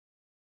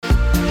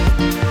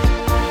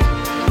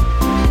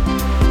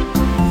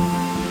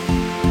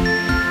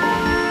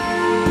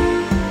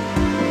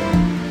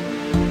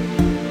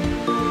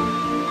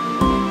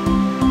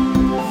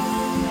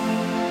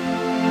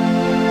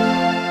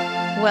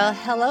Well,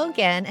 hello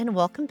again, and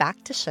welcome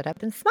back to Shut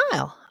Up and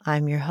Smile.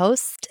 I'm your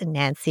host,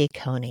 Nancy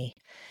Kohne.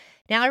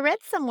 Now, I read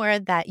somewhere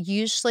that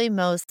usually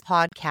most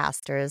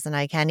podcasters, and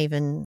I can't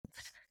even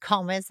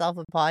call myself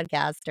a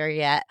podcaster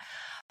yet,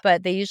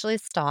 but they usually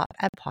stop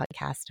at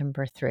podcast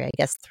number 3. I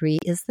guess 3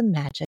 is the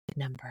magic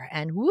number.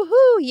 And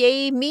woohoo,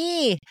 yay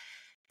me!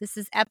 This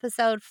is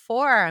episode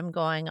 4 I'm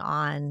going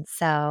on.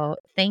 So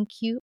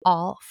thank you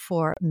all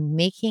for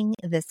making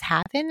this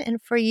happen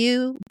and for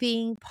you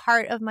being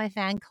part of my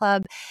fan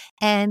club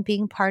and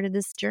being part of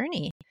this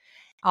journey.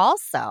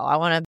 Also, I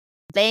want to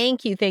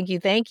thank you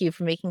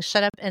for making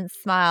Shut Up and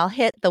Smile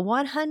hit the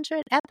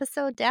 100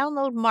 episode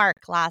download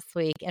mark last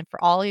week, and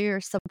for all your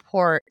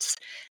support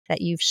that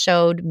you've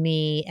showed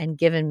me and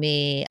given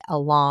me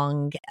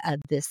along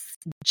this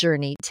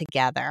journey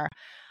together.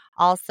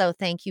 Also,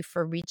 thank you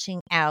for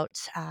reaching out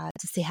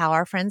to see how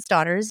our friend's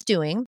daughter is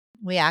doing.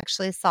 We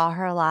actually saw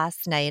her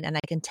last night, and I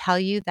can tell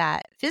you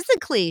that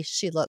physically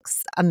she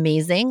looks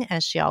amazing,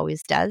 as she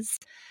always does.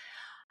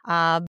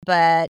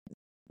 But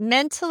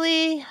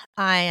mentally,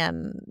 I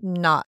am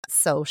not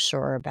so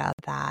sure about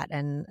that.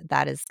 And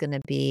that is going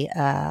to be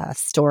a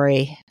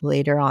story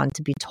later on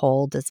to be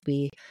told as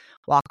we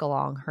walk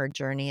along her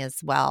journey as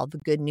well. The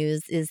good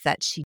news is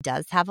that she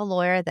does have a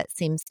lawyer that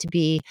seems to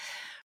be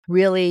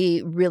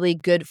really, really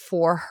good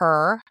for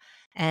her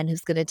and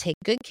who's going to take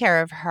good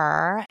care of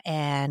her.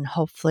 And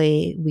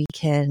hopefully we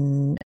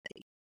can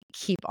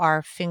keep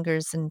our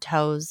fingers and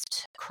toes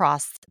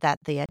crossed that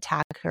the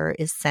attacker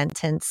is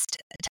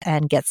sentenced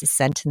and gets a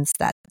sentence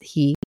that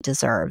he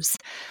deserves.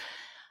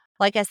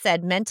 Like I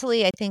said,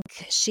 mentally, I think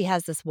she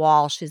has this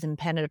wall. She's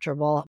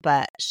impenetrable,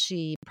 but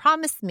she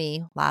promised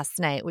me last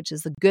night, which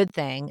is a good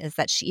thing, is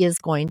that she is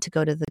going to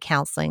go to the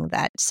counseling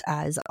that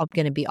is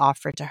going to be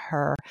offered to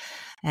her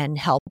and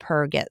help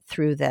her get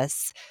through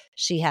this.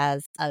 She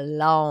has a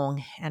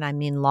long, and I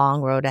mean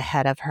long road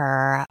ahead of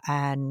her,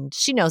 and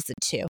she knows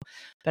it too.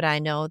 But I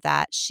know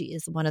that she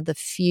is one of the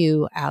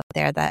few out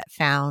there that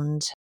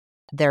found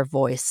their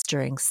voice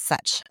during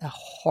such a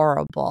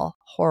horrible,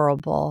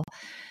 horrible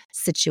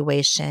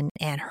situation,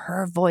 and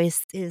her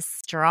voice is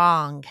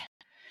strong.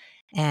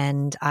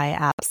 And I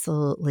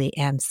absolutely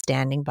am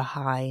standing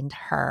behind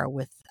her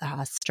with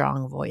a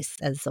strong voice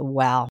as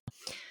well.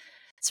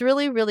 It's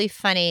really, really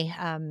funny.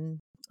 I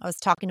was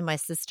talking to my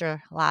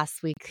sister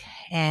last week,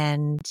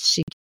 and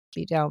she,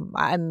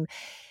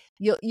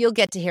 you'll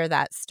get to hear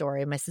that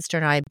story. My sister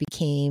and I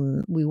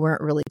we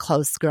weren't really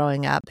close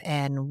growing up,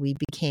 and we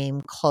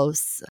became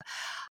close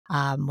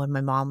when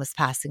my mom was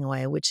passing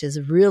away, which is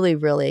really,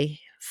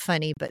 really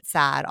funny but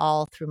sad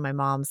all through my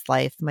mom's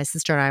life. My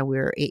sister and I, we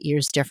were 8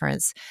 years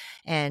difference,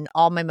 and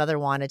all my mother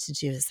wanted to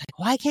do is like,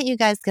 why can't you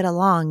guys get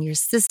along? You're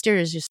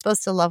sisters. You're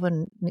supposed to love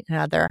one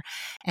another,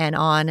 and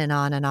on and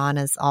on and on,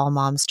 as all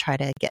moms try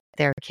to get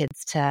their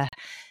kids to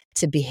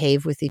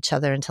behave with each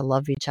other and to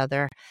love each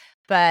other.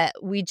 But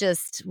we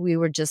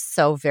were just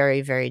so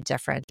very, very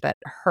different. But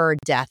her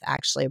death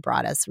actually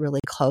brought us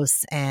really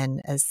close.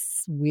 And as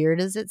weird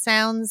as it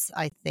sounds,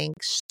 I think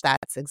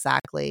that's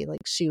exactly, like,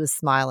 she was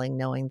smiling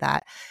knowing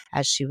that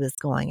as she was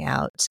going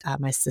out,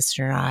 my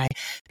sister and I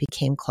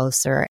became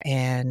closer,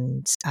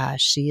 and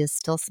she is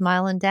still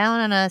smiling down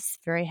on us.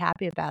 Very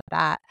happy about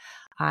that,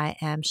 I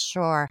am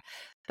sure.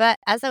 But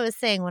as I was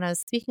saying, when I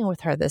was speaking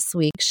with her this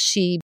week,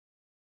 she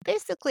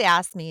basically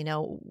asked me,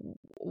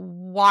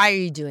 why are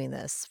you doing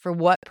this? For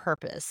what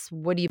purpose?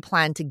 What do you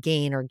plan to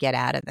gain or get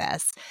out of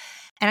this?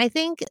 And I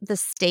think the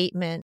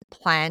statement,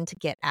 plan to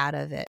get out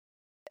of it,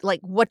 like,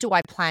 what do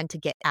I plan to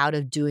get out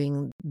of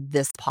doing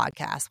this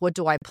podcast? What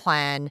do I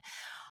plan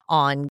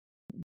on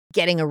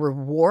getting a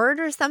reward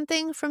or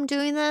something from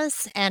doing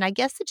this? And I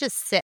guess it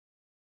just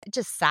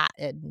sat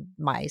in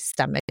my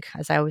stomach,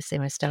 as I always say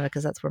my stomach,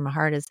 because that's where my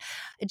heart is.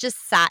 It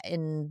just sat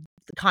in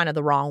kind of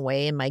the wrong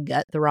way, in my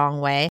gut the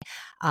wrong way.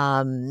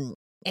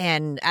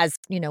 And as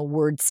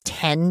words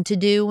tend to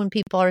do when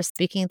people are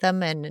speaking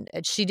them. And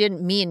she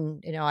didn't mean,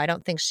 I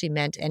don't think she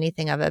meant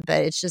anything of it,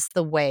 but it's just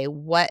the way.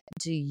 What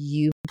do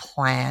you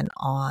plan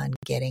on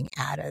getting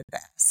out of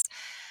this?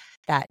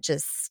 That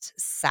just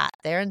sat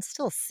there and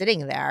still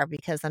sitting there,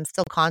 because I'm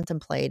still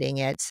contemplating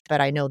it, but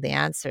I know the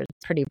answer is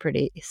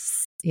pretty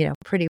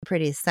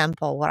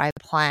simple. What I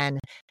plan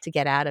to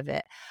get out of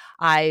it.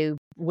 I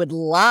would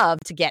love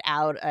to get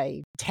out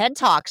a TED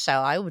Talk show.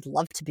 I would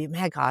love to be,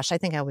 my gosh, I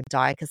think I would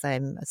die because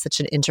I'm such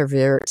an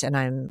introvert, and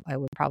I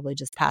would probably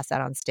just pass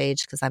out on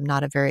stage because I'm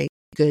not a very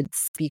good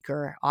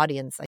speaker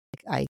audience.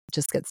 I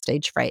just get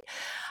stage fright.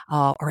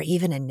 Or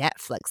even a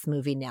Netflix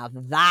movie now.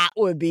 That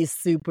would be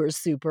super,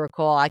 super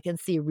cool. I can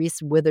see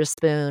Reese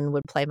Witherspoon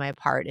would play my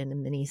part in a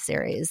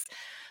miniseries.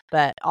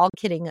 But all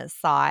kidding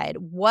aside,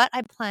 what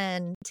I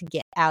plan to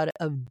get out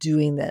of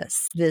doing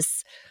this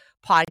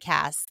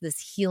podcast,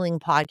 this healing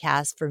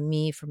podcast for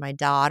me, for my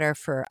daughter,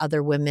 for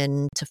other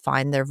women to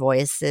find their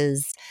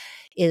voices,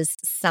 is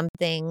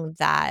something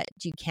that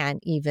you can't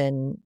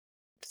even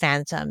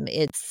phantom.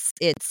 It's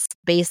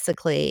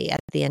basically, at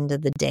the end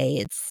of the day,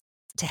 it's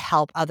to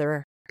help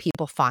other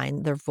people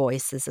find their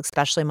voices,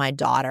 especially my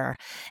daughter.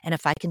 And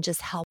if I can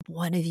just help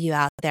one of you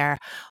out there,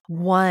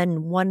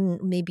 one,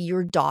 maybe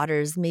your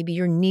daughters, maybe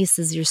your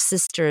nieces, your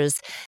sisters,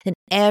 then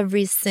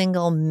every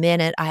single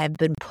minute I have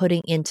been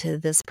putting into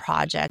this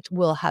project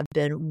will have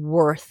been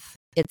worth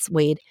its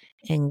weight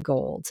in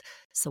gold.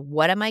 So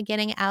what am I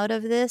getting out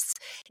of this?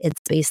 It's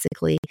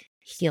basically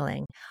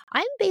healing.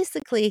 I'm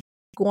basically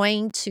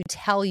going to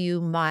tell you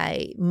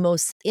my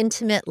most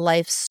intimate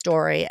life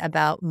story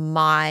about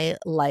my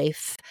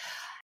life,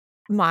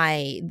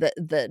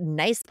 the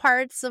nice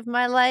parts of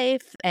my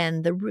life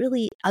and the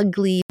really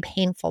ugly,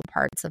 painful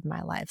parts of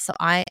my life. So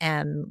I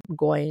am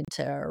going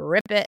to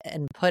rip it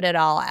and put it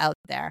all out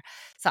there.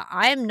 So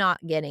I'm not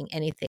getting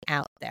anything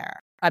out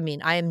there. I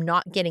mean, I am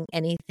not getting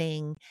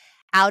anything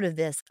out of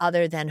this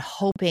other than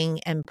hoping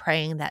and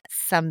praying that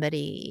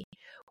somebody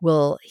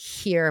will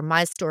hear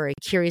my story,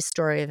 Kiri's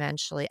story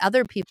eventually,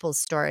 other people's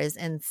stories,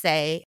 and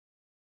say,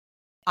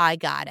 I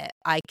got it.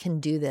 I can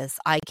do this.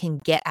 I can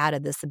get out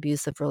of this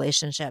abusive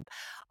relationship.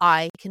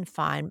 I can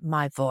find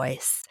my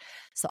voice.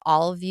 So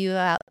all of you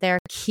out there,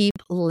 keep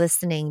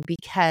listening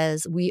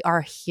because we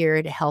are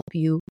here to help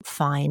you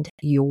find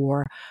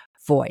your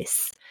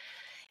voice.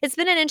 It's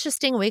been an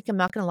interesting week. I'm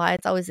not going to lie.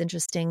 It's always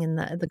interesting in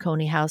the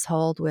Kohne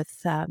household with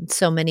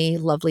so many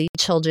lovely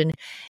children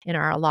in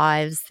our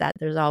lives that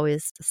there's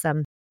always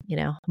some,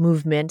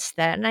 movement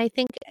that, and I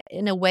think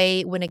in a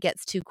way, when it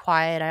gets too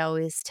quiet, I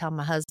always tell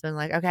my husband,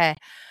 like, okay,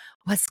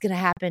 what's going to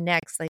happen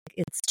next? Like,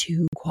 it's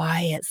too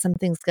quiet.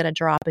 Something's going to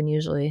drop. And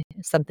usually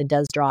something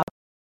does drop,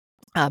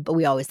 but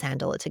we always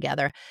handle it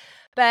together.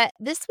 But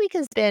this week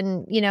has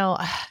been,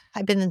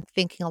 I've been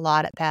thinking a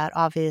lot about,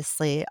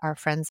 obviously, our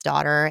friend's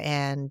daughter,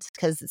 and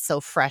because it's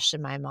so fresh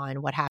in my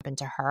mind what happened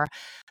to her.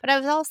 But I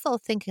was also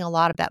thinking a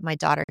lot about my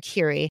daughter,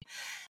 Kiri,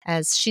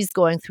 as she's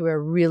going through a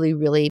really,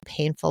 really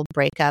painful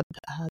breakup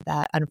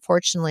that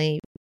unfortunately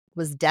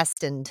was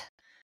destined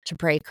to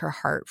break her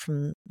heart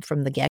from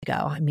the get-go.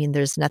 I mean,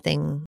 there's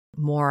nothing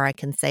more I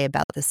can say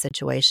about this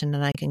situation,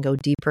 and I can go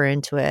deeper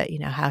into it,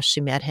 how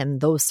she met him,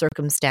 those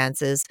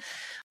circumstances,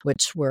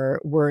 which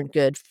weren't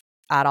good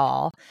at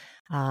all.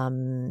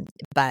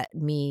 But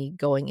me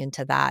going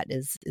into that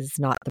is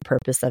not the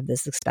purpose of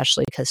this,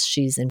 especially because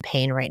she's in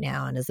pain right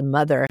now. And as a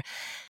mother,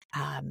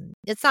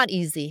 it's not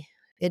easy.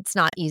 It's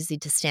not easy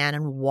to stand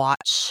and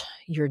watch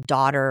your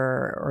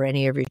daughter or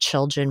any of your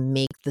children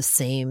make the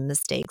same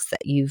mistakes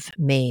that you've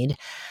made.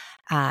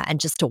 And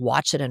just to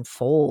watch it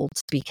unfold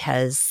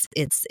because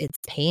it's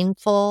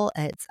painful,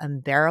 it's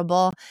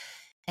unbearable.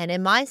 And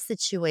in my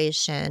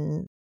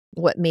situation,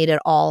 what made it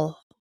all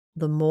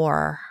the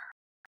more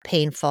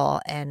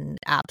painful and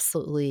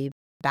absolutely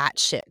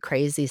batshit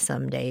crazy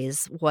some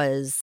days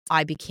was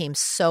I became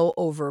so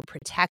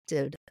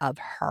overprotective of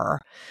her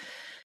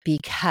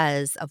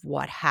because of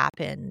what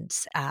happened.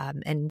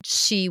 And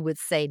she would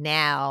say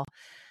now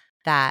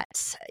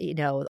that,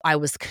 I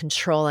was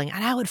controlling,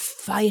 and I would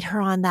fight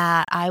her on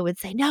that. I would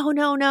say, no,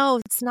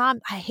 it's not.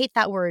 I hate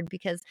that word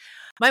because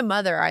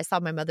I saw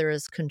my mother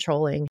as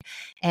controlling.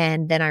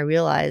 And then I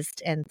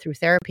realized, and through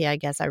therapy, I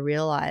guess I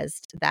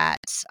realized that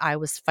I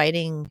was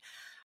fighting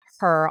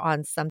her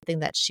on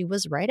something that she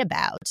was right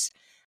about.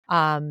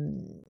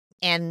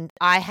 And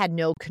I had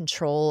no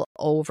control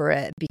over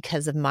it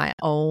because of my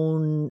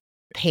own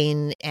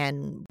pain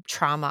and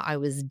trauma I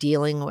was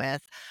dealing with.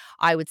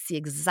 I would see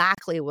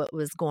exactly what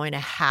was going to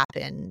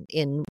happen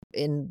in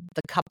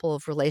the couple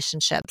of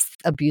relationships,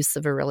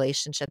 abusive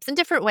relationships, in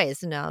different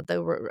ways.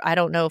 I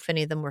don't know if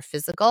any of them were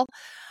physical.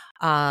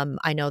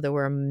 I know there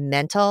were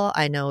mental.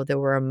 I know there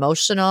were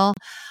emotional.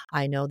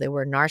 I know there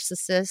were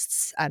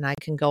narcissists, and I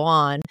can go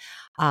on.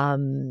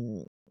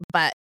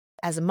 But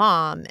as a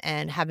mom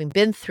and having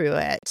been through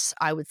it,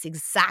 I would see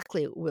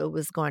exactly what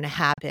was going to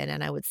happen.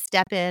 And I would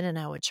step in and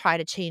I would try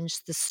to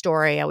change the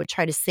story. I would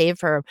try to save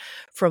her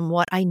from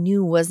what I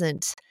knew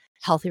wasn't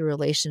healthy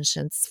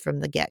relationships from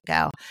the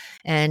get-go.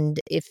 And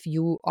if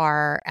you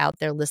are out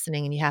there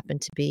listening and you happen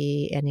to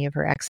be any of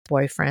her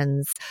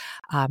ex-boyfriends,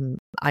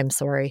 I'm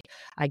sorry,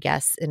 I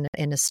guess,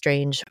 in a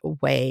strange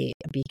way,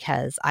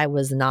 because I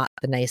was not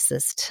the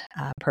nicest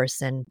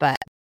person. But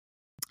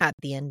at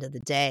the end of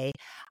the day,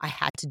 I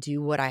had to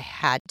do what I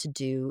had to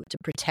do to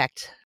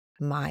protect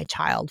my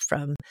child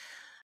from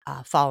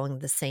following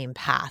the same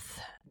path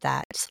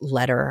that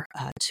led her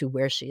to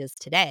where she is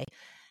today.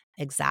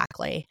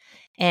 Exactly.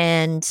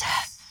 And,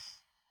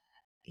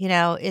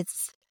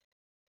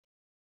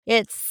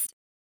 it's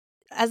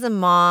as a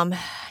mom,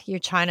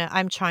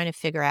 I'm trying to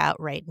figure out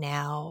right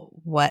now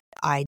what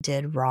I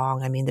did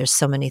wrong. I mean, there's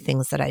so many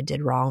things that I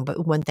did wrong,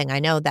 but one thing I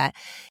know that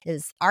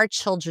is our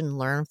children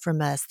learn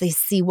from us. They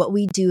see what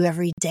we do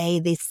every day.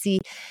 They see,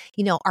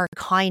 our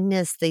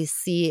kindness. They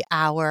see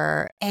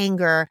our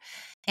anger,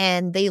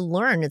 and they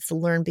learn. It's a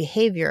learned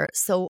behavior.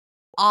 So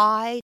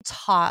I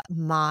taught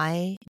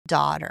my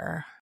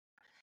daughter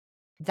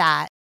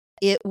that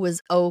it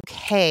was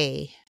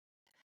okay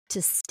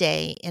to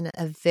stay in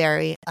a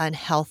very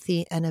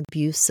unhealthy and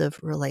abusive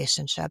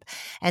relationship.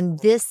 And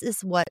this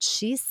is what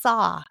she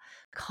saw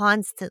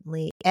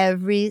constantly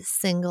every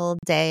single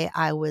day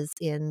I was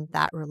in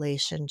that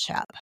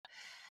relationship,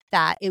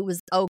 that it was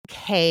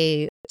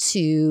okay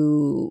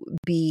to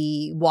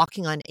be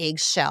walking on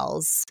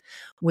eggshells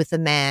with a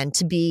man,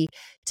 to be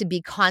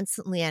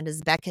constantly at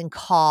his beck and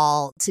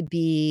call, to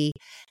be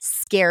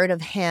scared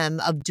of him,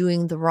 of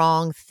doing the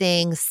wrong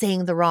thing,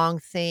 saying the wrong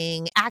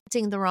thing,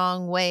 acting the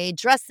wrong way,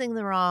 dressing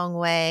the wrong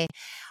way.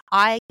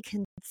 I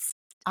can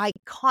I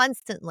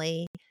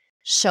constantly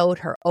showed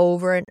her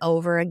over and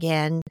over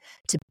again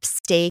to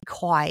stay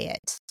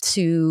quiet,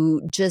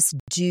 to just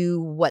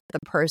do what the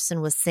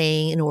person was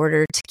saying in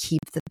order to keep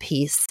the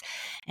peace.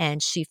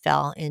 And she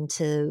fell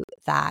into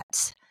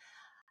that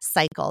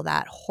cycle,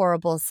 that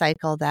horrible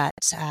cycle that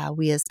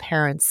we as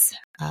parents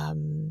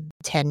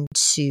tend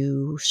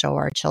to show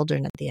our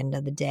children at the end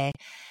of the day.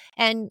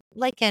 And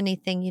like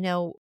anything,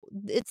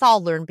 it's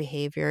all learned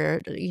behavior.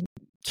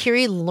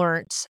 Kiri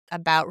learned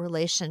about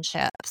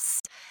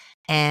relationships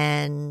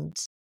and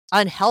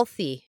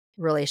unhealthy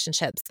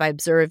relationships by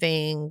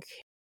observing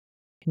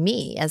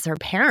me as her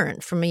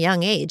parent from a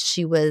young age.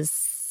 She was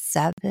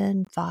 5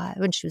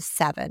 when she was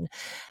 7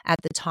 at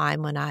the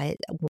time when I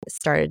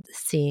started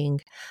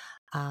seeing.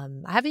 I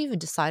haven't even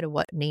decided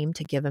what name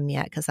to give him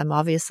yet, because I'm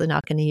obviously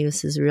not going to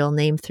use his real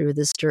name through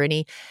this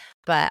journey,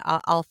 but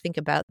I'll think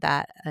about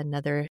that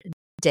another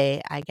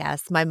day, I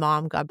guess. My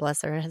mom, God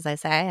bless her, as I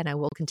say, and I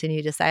will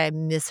continue to say, I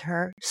miss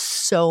her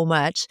so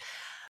much.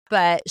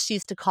 But she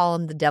used to call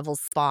him the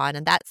devil's spawn,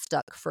 and that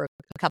stuck for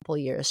a couple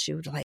of years. She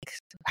would like,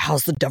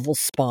 how's the devil's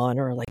spawn?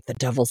 Or like the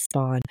devil's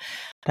spawn.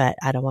 But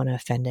I don't want to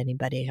offend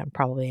anybody. I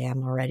probably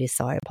am already,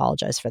 so I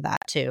apologize for that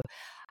too.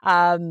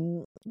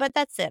 But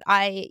that's it.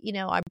 I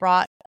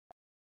brought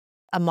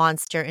a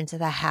monster into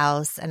the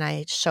house, and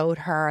I showed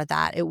her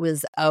that it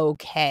was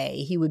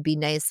okay. He would be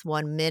nice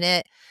one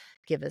minute,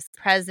 give us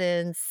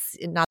presents,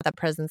 not that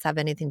presents have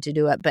anything to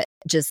do with it, but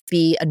just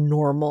be a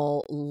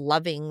normal,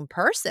 loving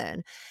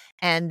person.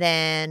 And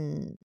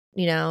then,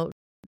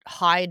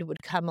 Hyde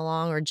would come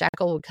along, or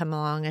Jekyll would come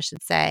along, I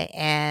should say,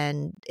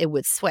 and it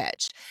would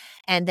switch.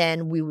 And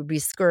then we would be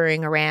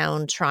scurrying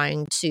around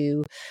trying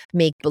to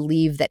make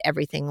believe that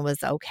everything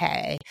was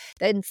okay.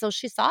 And so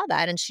she saw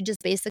that, and she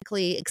just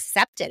basically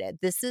accepted it.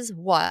 This is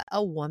what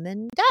a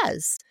woman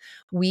does.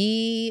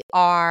 We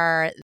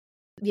are,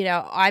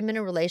 I'm in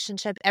a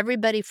relationship,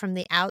 everybody from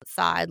the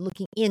outside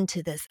looking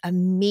into this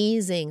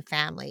amazing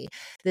family,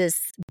 this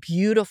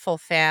beautiful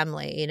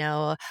family,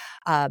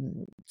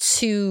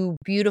 2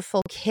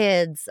 beautiful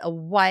kids, a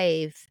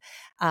wife,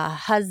 a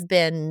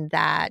husband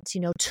that,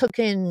 took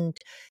in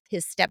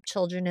his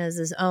stepchildren as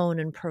his own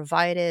and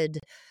provided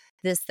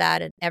this,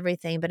 that, and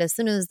everything. But as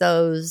soon as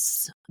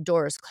those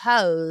doors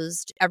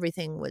closed,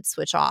 everything would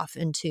switch off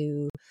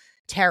into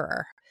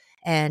terror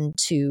and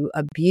to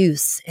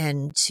abuse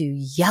and to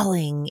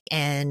yelling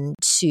and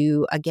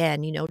to,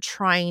 again,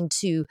 trying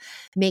to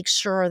make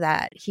sure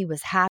that he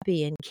was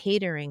happy and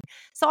catering.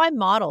 So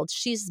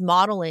she's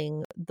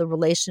modeling the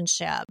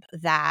relationship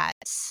that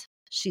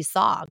she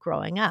saw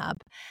growing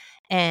up.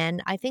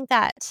 And I think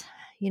that,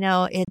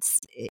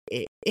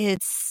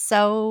 it's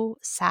so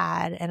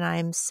sad. And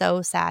I'm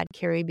so sad,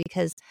 Kiri,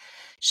 because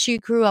she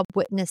grew up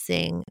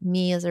witnessing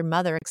me as her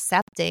mother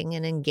accepting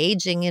and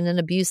engaging in an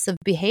abusive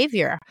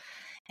behavior.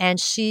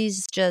 And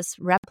she's just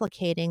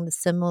replicating the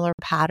similar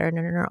pattern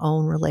in her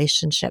own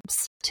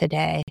relationships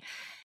today.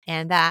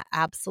 And that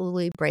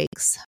absolutely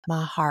breaks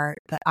my heart.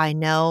 But I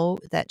know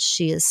that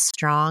she is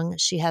strong.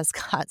 She has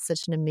got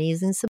such an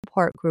amazing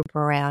support group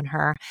around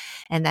her,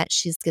 and that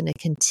she's going to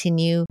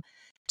continue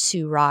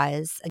to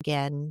rise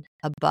again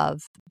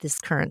above this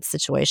current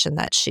situation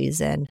that she's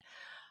in.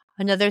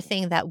 Another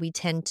thing that we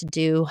tend to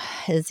do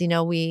is,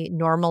 we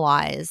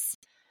normalize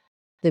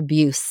the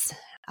abuse.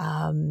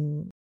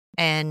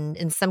 And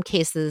in some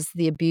cases,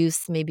 the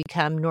abuse may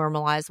become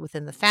normalized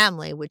within the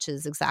family, which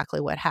is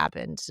exactly what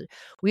happened.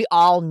 We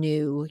all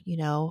knew,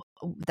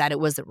 that it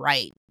wasn't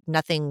right.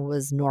 Nothing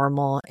was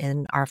normal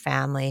in our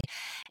family.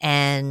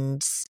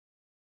 And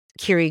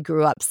Kiri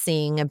grew up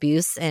seeing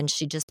abuse, and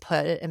she just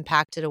put it and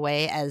packed it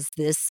away as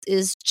this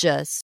is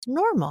just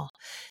normal.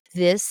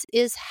 This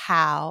is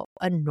how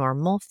a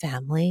normal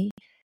family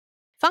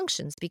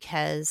functions,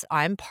 because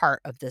I'm part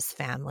of this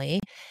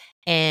family.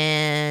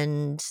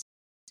 And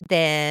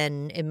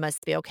then it must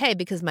be okay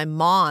because my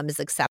mom is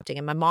accepting,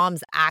 and my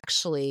mom's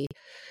actually,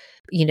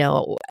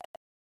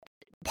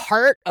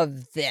 part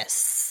of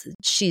this.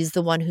 She's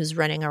the one who's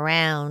running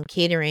around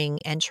catering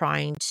and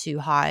trying to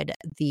hide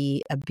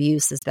the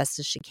abuse as best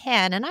as she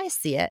can. And I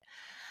see it.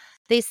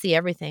 They see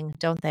everything,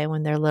 don't they,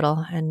 when they're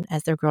little, and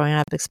as they're growing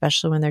up,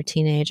 especially when they're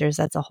teenagers.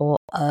 That's a whole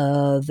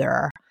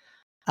other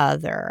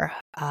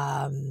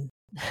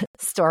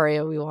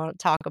story we won't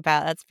talk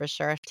about. That's for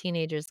sure.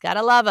 Teenagers,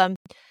 gotta love them.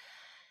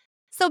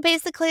 So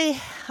basically,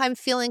 I'm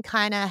feeling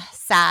kind of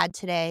sad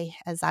today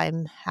as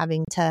I'm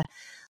having to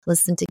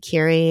listen to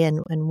Kiri,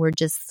 and we're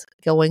just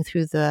going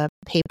through the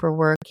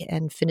paperwork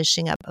and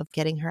finishing up of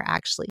getting her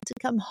actually to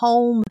come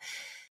home.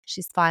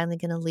 she's finally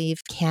going to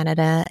leave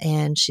Canada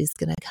and she's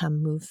going to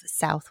come move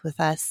south with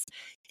us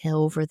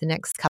over the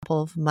next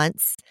couple of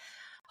months.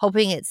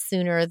 Hoping it's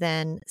sooner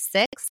than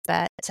 6,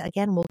 but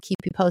again, we'll keep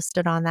you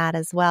posted on that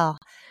as well.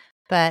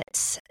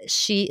 But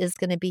she is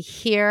going to be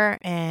here,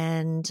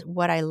 and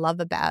what I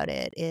love about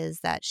it is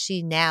that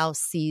she now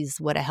sees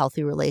what a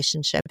healthy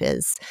relationship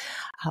is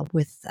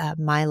with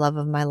my love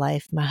of my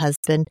life, my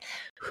husband,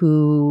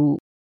 who,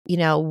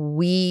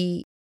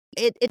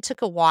 it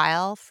took a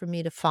while for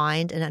me to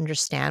find and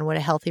understand what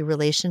a healthy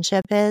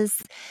relationship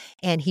is,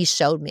 and he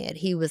showed me it.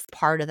 He was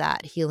part of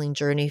that healing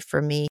journey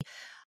for me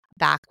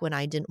back when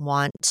I didn't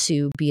want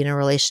to be in a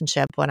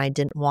relationship, when I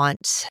didn't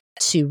want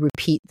to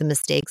repeat the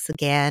mistakes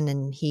again.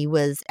 And he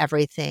was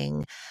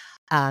everything,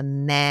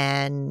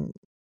 man,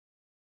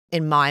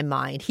 in my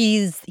mind.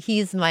 He's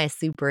my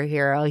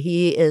superhero.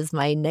 He is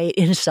my knight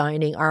in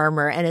shining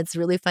armor. And it's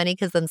really funny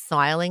because I'm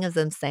smiling as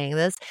I'm saying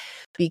this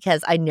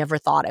because I never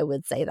thought I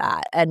would say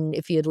that. And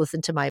if you had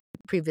listened to my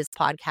previous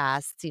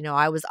podcasts,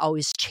 I was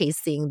always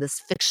chasing this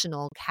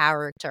fictional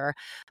character,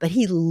 but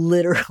he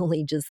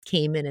literally just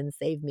came in and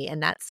saved me.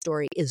 And that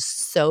story is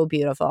so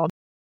beautiful.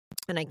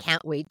 And I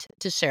can't wait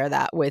to share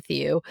that with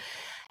you.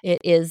 It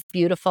is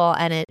beautiful,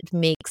 and it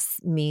makes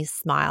me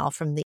smile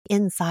from the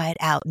inside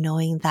out,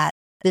 knowing that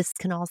this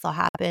can also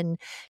happen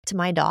to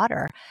my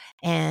daughter.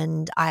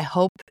 And I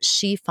hope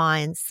she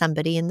finds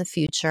somebody in the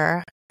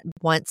future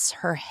once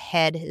her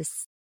head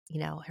is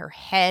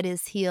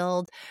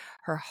healed,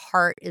 her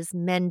heart is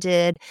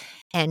mended,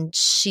 and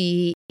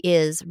she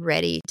is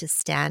ready to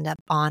stand up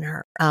on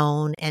her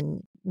own.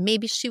 And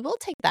maybe she will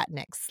take that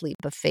next leap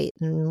of faith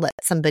and let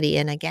somebody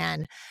in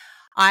again.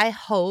 I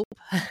hope,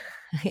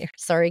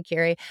 sorry,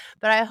 Carrie,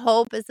 but I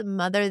hope as a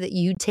mother that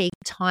you take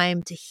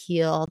time to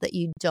heal, that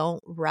you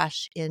don't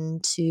rush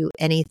into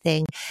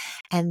anything,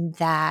 and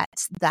that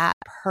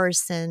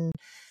person,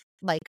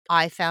 like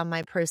I found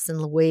my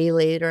person way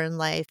later in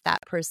life,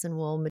 that person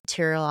will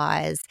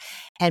materialize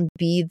and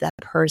be the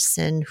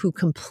person who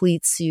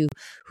completes you,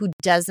 who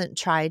doesn't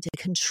try to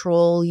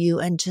control you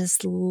and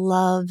just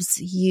loves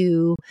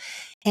you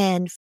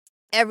and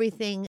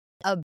everything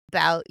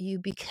about you,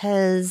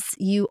 because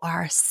you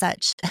are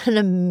such an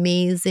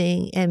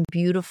amazing and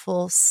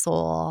beautiful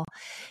soul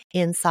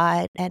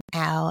inside and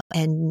out.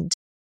 And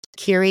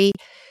Kiri,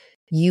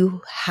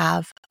 you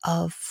have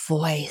a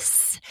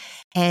voice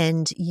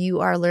and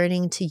you are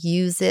learning to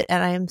use it.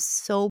 And I am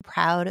so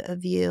proud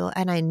of you.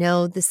 And I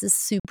know this is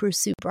super,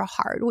 super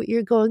hard what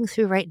you're going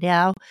through right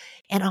now.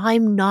 And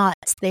I'm not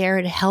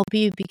there to help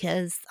you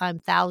because I'm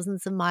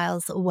thousands of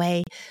miles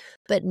away.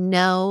 But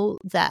know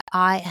that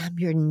I am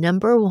your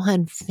number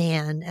one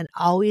fan and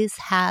always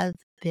have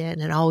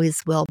been and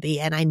always will be.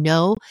 And I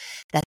know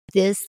that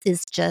this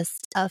is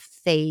just a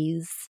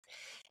phase.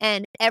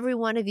 And every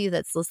one of you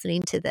that's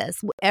listening to this,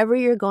 whatever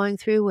you're going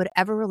through,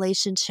 whatever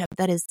relationship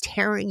that is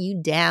tearing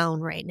you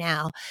down right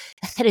now,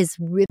 that is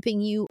ripping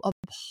you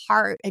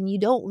apart and you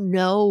don't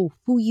know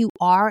who you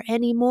are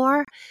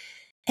anymore,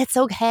 it's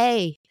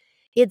okay.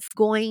 It's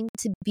going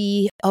to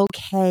be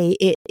okay.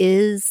 It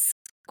is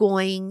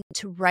going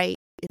to right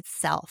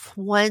itself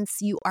once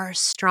you are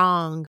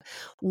strong,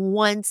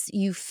 once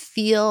you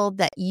feel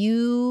that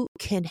you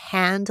can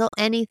handle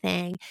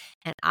anything.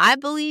 And I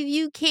believe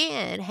you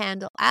can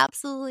handle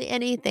absolutely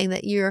anything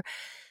that your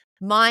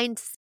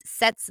mind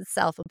sets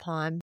itself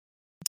upon,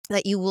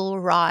 that you will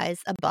rise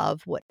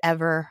above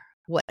whatever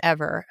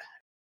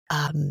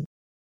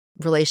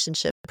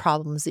relationship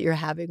problems that you're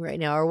having right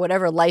now or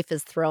whatever life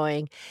is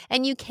throwing,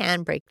 and you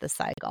can break the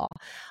cycle.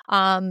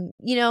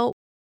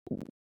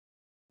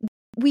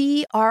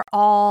 We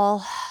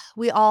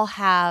all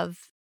have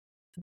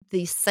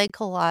the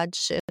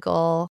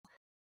psychological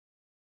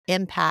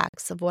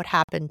impacts of what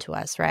happened to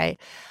us, right?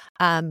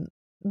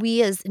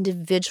 We as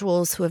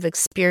individuals who have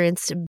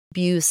experienced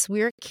abuse,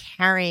 we're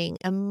carrying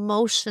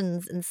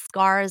emotions and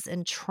scars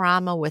and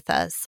trauma with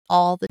us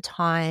all the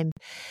time.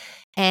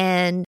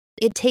 And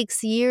it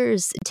takes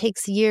years,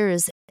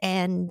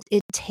 and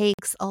it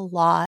takes a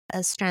lot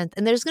of strength.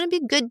 And there's going to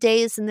be good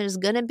days and there's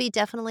going to be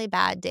definitely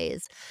bad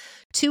days.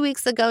 2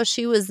 weeks ago,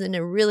 she was in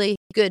a really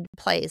good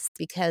place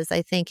because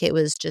I think it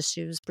was just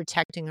she was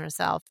protecting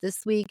herself.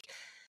 This week,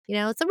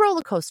 it's a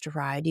roller coaster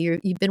ride.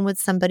 You've been with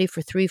somebody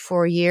for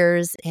 3-4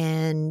 years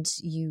and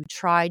you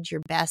tried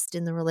your best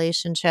in the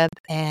relationship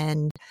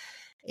and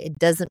it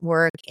doesn't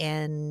work.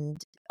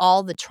 And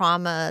all the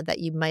trauma that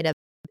you might have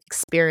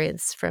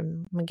experienced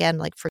from, again,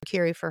 like for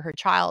Kiri, for her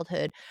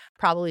childhood,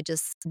 probably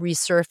just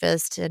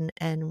resurfaced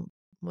and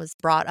was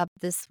brought up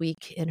this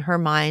week in her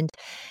mind.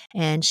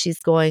 And she's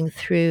going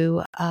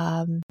through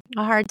a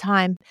hard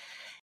time.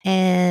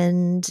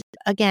 And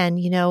again,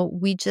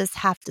 we just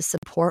have to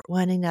support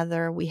one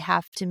another. We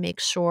have to make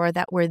sure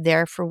that we're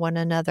there for one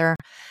another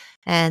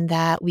and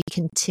that we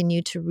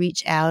continue to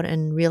reach out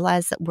and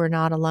realize that we're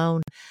not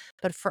alone.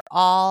 But for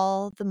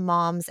all the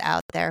moms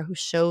out there who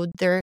showed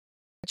their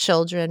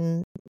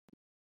children,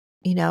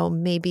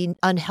 maybe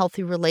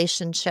unhealthy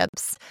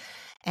relationships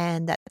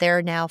and that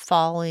they're now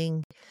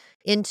falling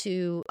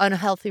into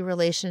unhealthy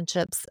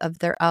relationships of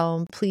their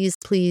own, please,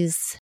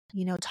 please,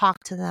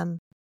 talk to them.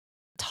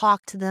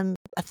 Talk to them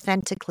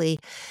authentically.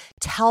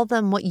 Tell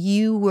them what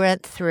you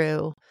went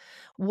through,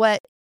 what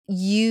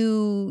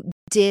you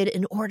did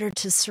in order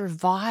to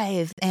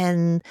survive,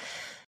 and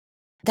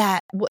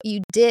that what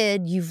you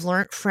did, you've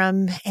learned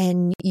from,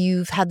 and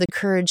you've had the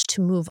courage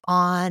to move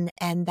on,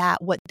 and that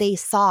what they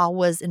saw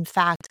was in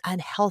fact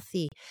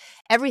unhealthy.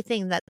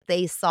 Everything that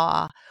they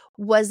saw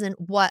wasn't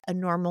what a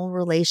normal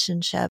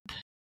relationship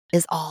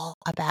is all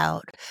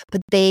about,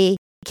 but they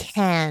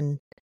can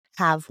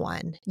have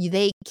one.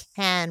 They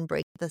can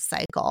break the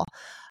cycle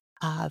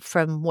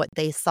from what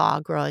they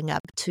saw growing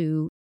up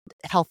to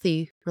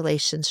healthy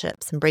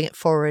relationships and bring it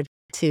forward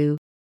to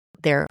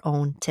their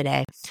own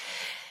today.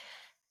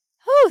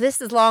 Oh,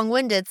 this is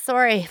long-winded.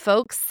 Sorry,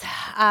 folks.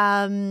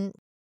 A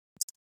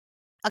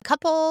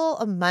couple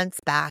of months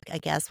back, I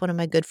guess, one of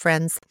my good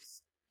friends,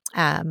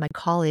 my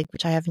colleague,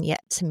 which I haven't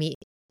yet to meet,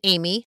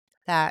 Amy,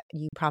 that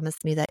you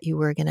promised me that you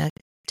were going to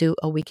do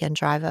a weekend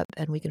drive up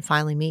and we can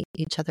finally meet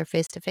each other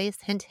face to face.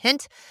 Hint,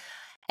 hint.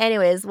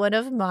 Anyways, one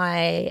of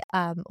my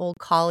old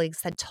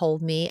colleagues had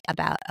told me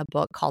about a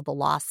book called The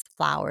Lost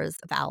Flowers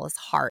of Alice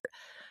Hart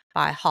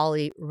by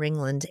Holly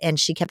Ringland. And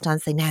she kept on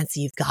saying,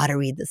 Nancy, you've got to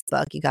read this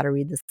book. You got to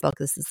read this book.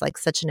 This is like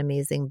such an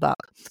amazing book.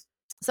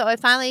 So I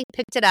finally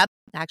picked it up.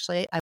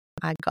 Actually,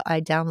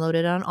 I downloaded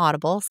it on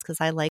Audible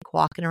because I like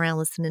walking around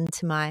listening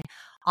to my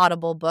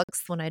Audible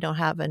books when I don't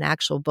have an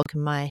actual book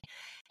in my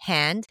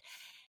hand.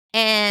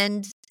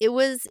 And it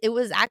was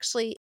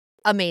actually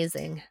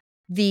amazing.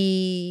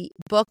 The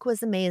book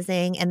was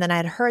amazing. And then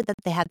I'd heard that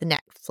they had the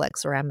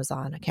Netflix or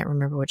Amazon. I can't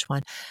remember which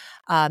one.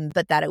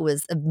 But that it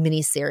was a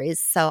mini series.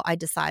 So I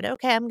decided,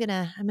 okay, I'm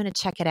gonna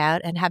check it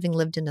out. And having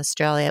lived in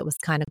Australia, it was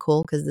kind of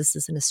cool because this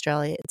is in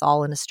Australia. It's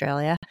all in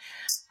Australia,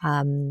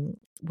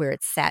 where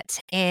it's set.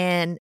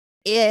 And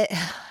it,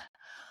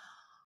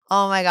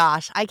 oh my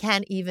gosh, I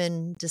can't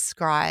even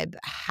describe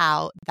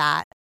how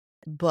that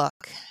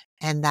book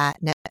and that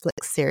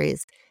Netflix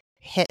series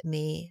hit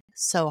me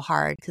so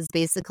hard, because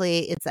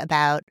basically it's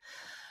about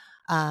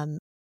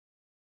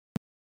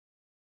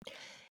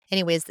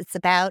it's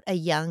about a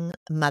young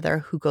mother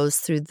who goes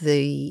through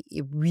the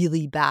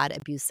really bad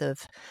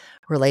abusive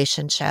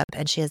relationship,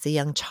 and she has a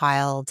young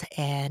child,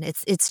 and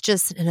it's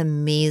just an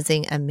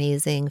amazing,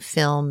 amazing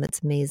film. It's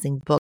an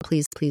amazing book.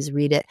 Please, please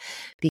read it,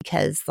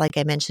 because like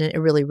I mentioned, it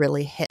really,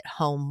 really hit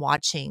home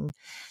watching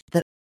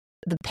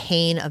the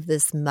pain of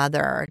this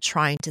mother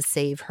trying to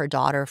save her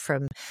daughter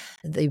from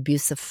the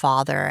abusive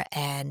father,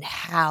 and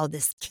how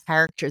this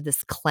character,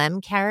 this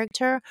Clem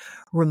character,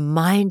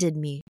 reminded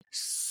me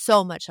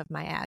so much of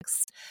my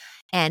ex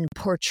and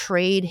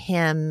portrayed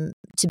him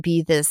to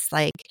be this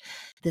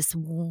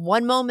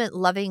one moment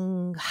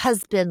loving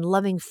husband,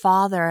 loving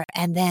father,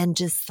 and then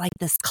just like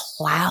this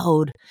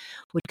cloud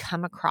would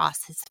come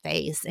across his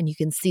face and you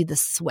can see the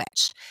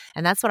switch.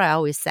 And that's what I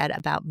always said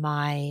about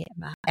my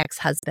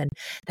ex-husband,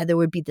 that there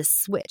would be this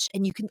switch,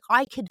 and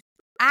I could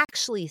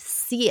actually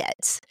see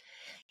it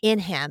in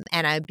him,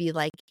 and I'd be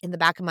like in the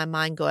back of my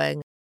mind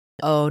going,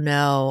 oh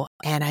no.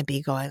 And I'd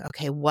be going,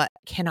 okay, what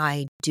can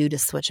I do to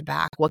switch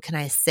back? What can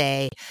I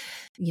say?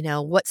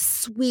 What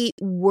sweet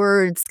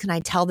words can I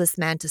tell this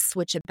man to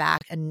switch it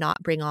back and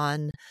not bring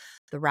on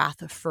the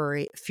wrath of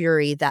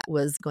fury that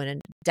was going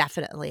to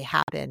definitely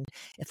happen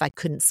if I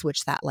couldn't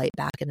switch that light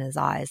back in his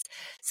eyes.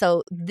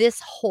 So this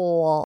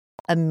whole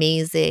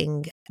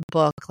amazing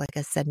book, like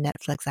I said,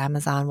 Netflix,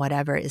 Amazon,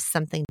 whatever, is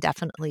something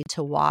definitely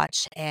to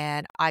watch.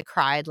 And I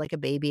cried like a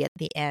baby at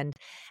the end.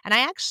 And I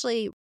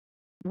actually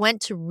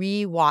went to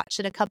rewatch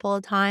it a couple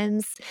of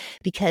times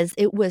because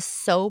it was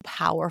so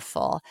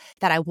powerful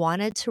that I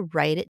wanted to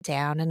write it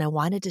down and I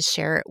wanted to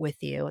share it with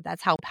you.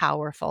 That's how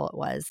powerful it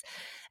was.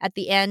 At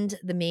the end,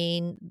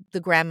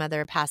 the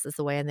grandmother passes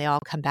away and they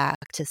all come back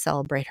to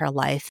celebrate her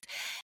life.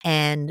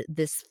 And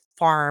this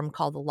farm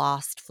called the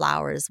Lost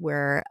Flowers,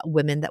 where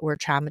women that were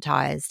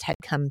traumatized had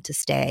come to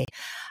stay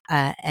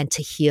and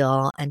to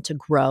heal and to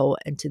grow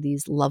into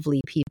these lovely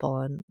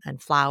people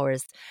and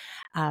flowers.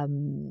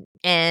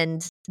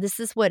 And this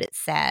is what it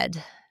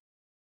said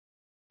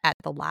at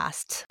the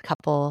last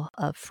couple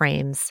of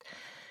frames.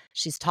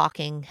 She's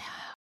talking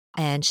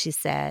and she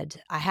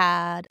said, I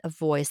had a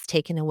voice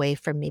taken away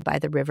from me by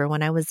the river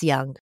when I was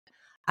young.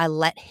 I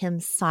let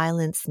him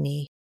silence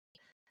me.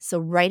 So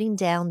writing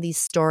down these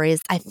stories,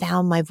 I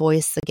found my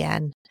voice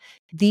again.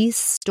 These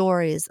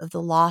stories of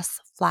the lost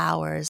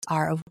flowers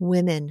are of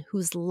women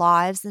whose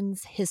lives and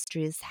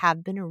histories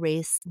have been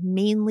erased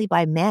mainly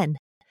by men.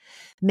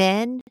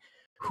 Men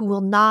who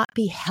will not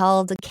be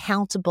held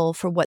accountable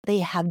for what they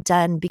have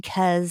done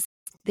because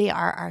they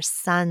are our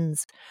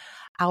sons,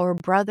 our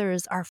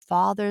brothers, our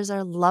fathers,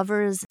 our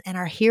lovers, and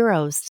our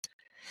heroes.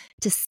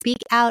 To speak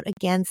out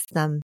against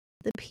them,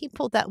 the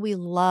people that we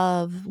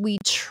love, we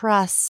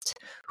trust,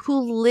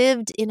 who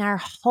lived in our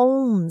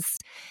homes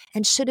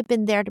and should have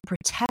been there to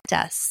protect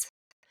us,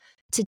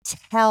 to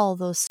tell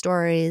those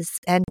stories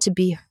and to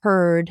be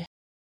heard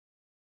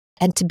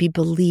and to be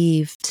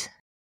believed.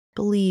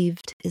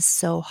 Believed is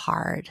so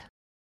hard.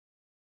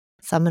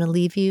 So I'm going to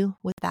leave you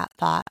with that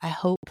thought. I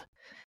hope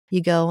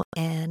you go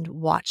and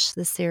watch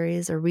the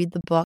series or read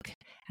the book,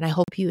 and I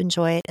hope you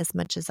enjoy it as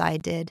much as I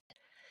did.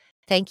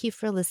 Thank you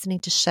for listening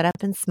to Shut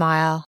Up and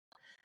Smile.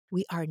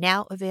 We are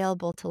now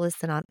available to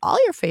listen on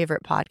all your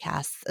favorite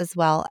podcasts, as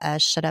well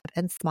as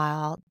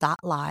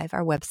shutupandsmile.live,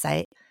 our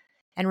website.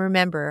 And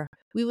remember,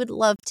 we would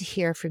love to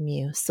hear from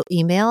you. So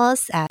email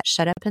us at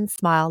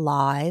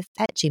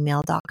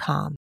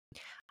shutupandsmilelive@gmail.com.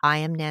 I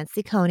am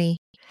Nancy Kohne.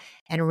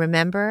 And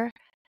remember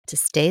to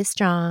stay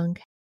strong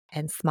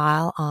and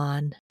smile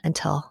on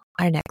until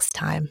our next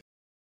time.